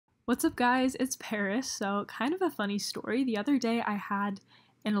What's up guys, it's Paris. So kind of a funny story. The other day I had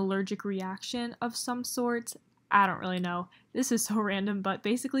an allergic reaction of some sort. I don't really know. This is so random, but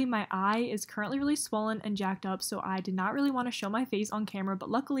basically my eye is currently really swollen and jacked up, so I did not really want to show my face on camera, but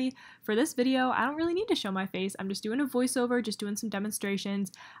luckily for this video, I don't really need to show my face. I'm just doing a voiceover, just doing some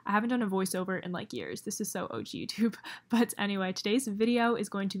demonstrations. I haven't done a voiceover in like years. This is so OG YouTube. But anyway, today's video is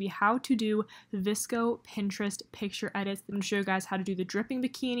going to be how to do VSCO Pinterest picture edits. I'm going to show you guys how to do the dripping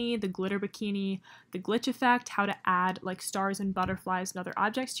bikini, the glitter bikini, the glitch effect, how to add like stars and butterflies and other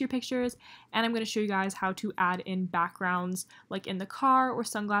objects to your pictures, and I'm going to show you guys how to add in backgrounds like in the car or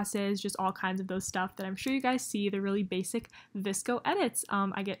sunglasses, just all kinds of those stuff that I'm sure you guys see. They're really basic VSCO edits.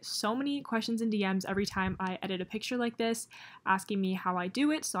 I get so many questions in DMs every time I edit a picture like this asking me how I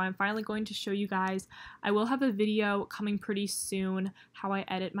do it, so I'm finally going to show you guys. I will have a video coming pretty soon how I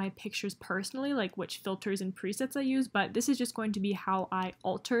edit my pictures personally, like which filters and presets I use, but this is just going to be how I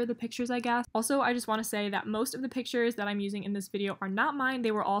alter the pictures, I guess. Also, I just want to say that most of the pictures that I'm using in this video are not mine.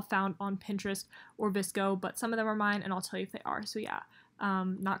 They were all found on Pinterest or VSCO, but some of them are mine, and I'll tell you if they are. So yeah,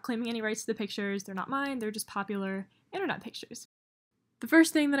 not claiming any rights to the pictures. They're not mine. They're just popular internet pictures. The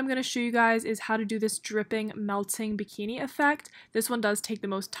first thing that I'm going to show you guys is how to do this dripping, melting bikini effect. This one does take the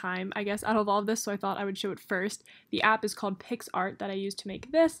most time, I guess, out of all of this, so I thought I would show it first. The app is called PixArt that I use to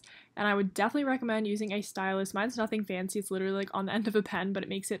make this, and I would definitely recommend using a stylus. Mine's nothing fancy. It's literally like on the end of a pen, but it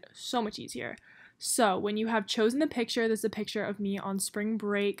makes it so much easier. So when you have chosen the picture, this is a picture of me on spring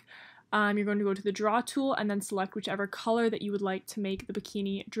break. You're going to go to the draw tool and then select whichever color that you would like to make the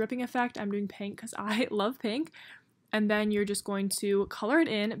bikini dripping effect. I'm doing pink because I love pink. And then you're just going to color it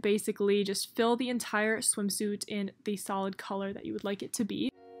in, basically just fill the entire swimsuit in the solid color that you would like it to be.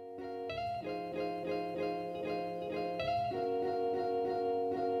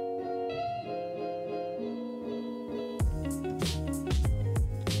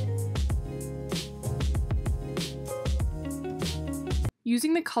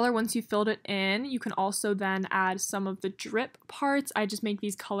 Using the color once you filled it in, you can also then add some of the drip parts. I just make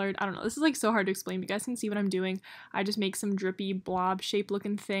these colored, I don't know, this is like so hard to explain, but you guys can see what I'm doing. I just make some drippy blob shape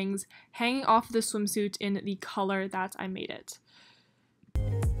looking things hanging off the swimsuit in the color that I made it.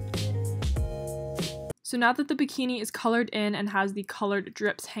 So now that the bikini is colored in and has the colored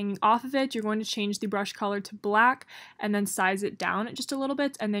drips hanging off of it, you're going to change the brush color to black and then size it down just a little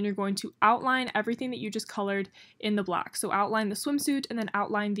bit, and then you're going to outline everything that you just colored in the black. So outline the swimsuit and then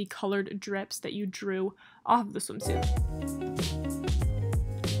outline the colored drips that you drew off of the swimsuit.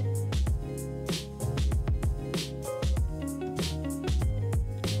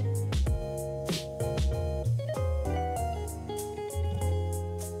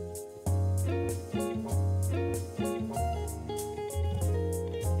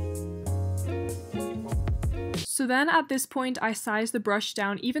 So then at this point, I size the brush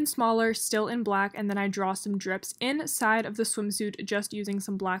down even smaller, still in black, and then I draw some drips inside of the swimsuit just using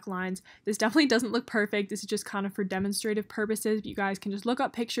some black lines. This definitely doesn't look perfect. This is just kind of for demonstrative purposes. You guys can just look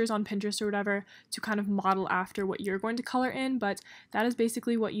up pictures on Pinterest or whatever to kind of model after what you're going to color in, but that is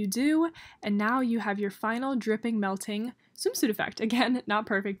basically what you do. And now you have your final dripping, melting swimsuit effect. Again, not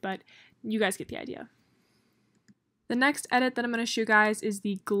perfect, but you guys get the idea. The next edit that I'm going to show you guys is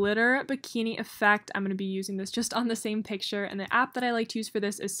the glitter bikini effect. I'm going to be using this just on the same picture, and the app that I like to use for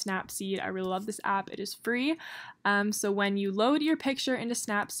this is Snapseed. I really love this app. It is free. So when you load your picture into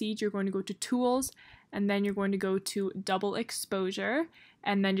Snapseed, you're going to go to Tools, and then you're going to go to Double Exposure,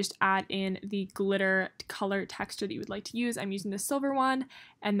 and then just add in the glitter color texture that you would like to use. I'm using the silver one,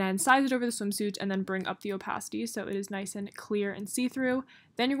 and then size it over the swimsuit, and then bring up the opacity so it is nice and clear and see-through.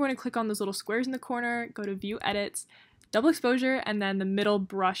 Then you're going to click on those little squares in the corner, go to View Edits, Double Exposure, and then the middle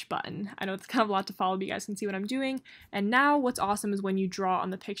brush button. I know it's kind of a lot to follow, but you guys can see what I'm doing. And now what's awesome is when you draw on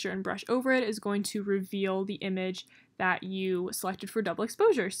the picture and brush over it is going to reveal the image that you selected for double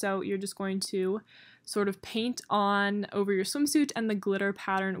exposure. So you're just going to sort of paint on over your swimsuit and the glitter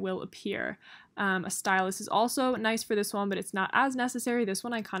pattern will appear. A stylus is also nice for this one, but it's not as necessary. This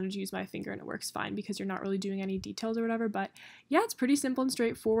one I kind of just use my finger and it works fine because you're not really doing any details or whatever. But yeah, it's pretty simple and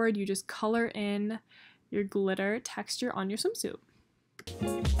straightforward. You just color in your glitter texture on your swimsuit.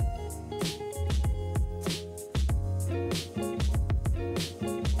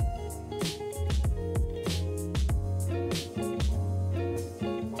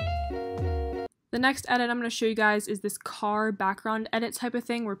 The next edit I'm going to show you guys is this car background edit type of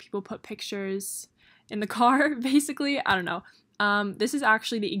thing where people put pictures in the car, basically. I don't know. This is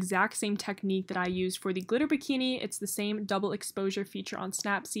actually the exact same technique that I used for the glitter bikini. It's the same double exposure feature on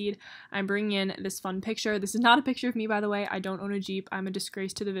Snapseed. I'm bringing in this fun picture. This is not a picture of me, by the way. I don't own a Jeep. I'm a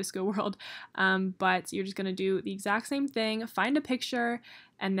disgrace to the VSCO world. But you're just going to do the exact same thing. Find a picture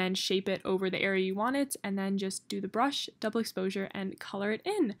and then shape it over the area you want it, and then just do the brush, double exposure, and color it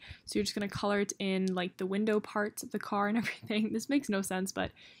in. So you're just going to color it in like the window parts of the car and everything. This makes no sense,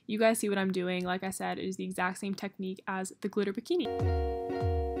 but you guys see what I'm doing. Like I said, it is the exact same technique as the glitter bikini.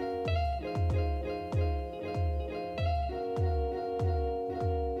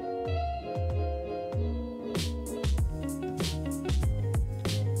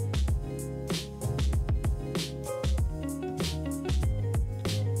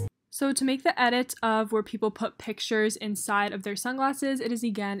 So to make the edit of where people put pictures inside of their sunglasses, it is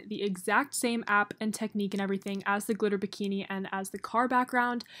again the exact same app and technique and everything as the glitter bikini and as the car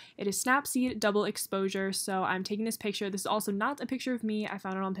background. It is Snapseed double exposure. So I'm taking this picture. This is also not a picture of me. I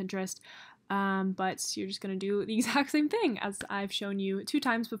found it on Pinterest. But you're just going to do the exact same thing as I've shown you 2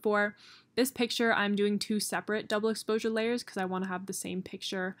 times before. This picture, I'm doing 2 separate double exposure layers because I want to have the same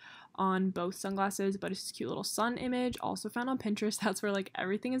picture on both sunglasses, but it's this cute little sun image, also found on Pinterest. That's where like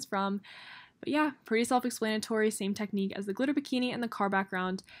everything is from. But yeah, pretty self-explanatory, same technique as the glitter bikini and the car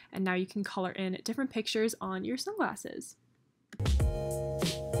background, and now you can color in different pictures on your sunglasses.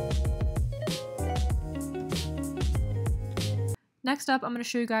 Next up, I'm going to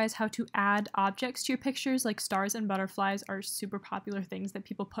show you guys how to add objects to your pictures. Like stars and butterflies are super popular things that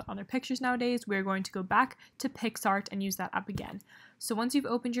people put on their pictures nowadays. We're going to go back to PicsArt and use that app again. So once you've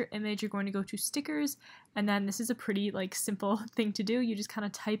opened your image, you're going to go to stickers, and then this is a pretty like simple thing to do. You just kind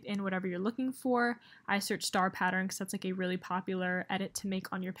of type in whatever you're looking for. I searched star pattern because that's like a really popular edit to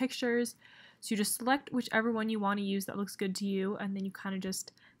make on your pictures. So you just select whichever one you want to use that looks good to you, and then you kind of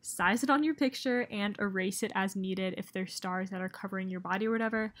just size it on your picture and erase it as needed if there's stars that are covering your body or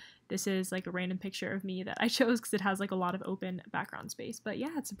whatever. This is like a random picture of me that I chose because it has like a lot of open background space. But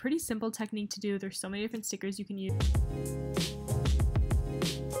yeah, it's a pretty simple technique to do. There's so many different stickers you can use.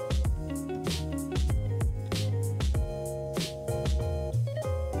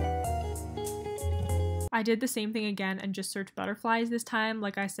 I did the same thing again and just searched butterflies this time.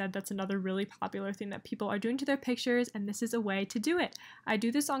 Like I said, that's another really popular thing that people are doing to their pictures, and this is a way to do it. I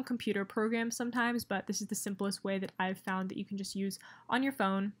do this on computer programs sometimes, but this is the simplest way that I've found that you can just use on your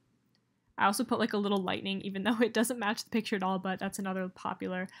phone. I also put like a little lightning, even though it doesn't match the picture at all, but that's another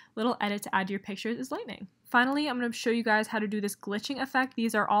popular little edit to add to your pictures is lightning. Finally, I'm going to show you guys how to do this glitching effect.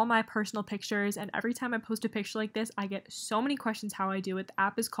 These are all my personal pictures, and every time I post a picture like this, I get so many questions how I do it. The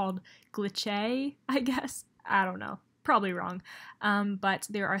app is called Glitche, I guess. I don't know. Probably wrong. But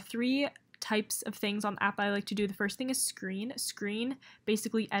there are 3 types of things on the app I like to do. The first thing is screen. Screen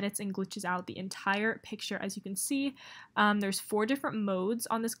basically edits and glitches out the entire picture, as you can see. There's 4 different modes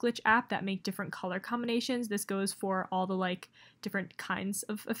on this glitch app that make different color combinations. This goes for all the like different kinds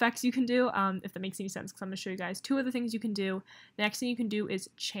of effects you can do, if that makes any sense, because I'm going to show you guys 2 other things you can do. The next thing you can do is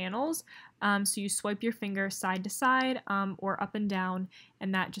channels. So you swipe your finger side to side or up and down,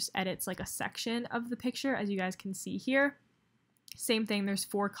 and that just edits like a section of the picture, as you guys can see here. Same thing, there's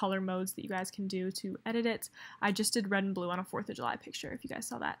 4 color modes that you guys can do to edit it. I just did red and blue on a 4th of July picture, if you guys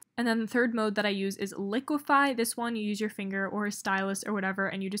saw that. And then the third mode that I use is liquify. This one, you use your finger or a stylus or whatever,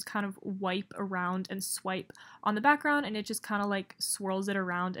 and you just kind of wipe around and swipe on the background, and it just kind of like swirls it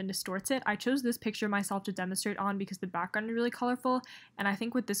around and distorts it. I chose this picture myself to demonstrate on because the background is really colorful, and I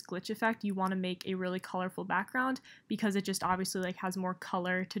think with this glitch effect, you want to make a really colorful background because it just obviously like has more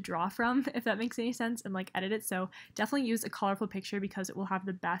color to draw from, if that makes any sense, and like edit it. So definitely use a colorful picture because it will have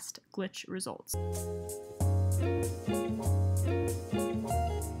the best glitch results.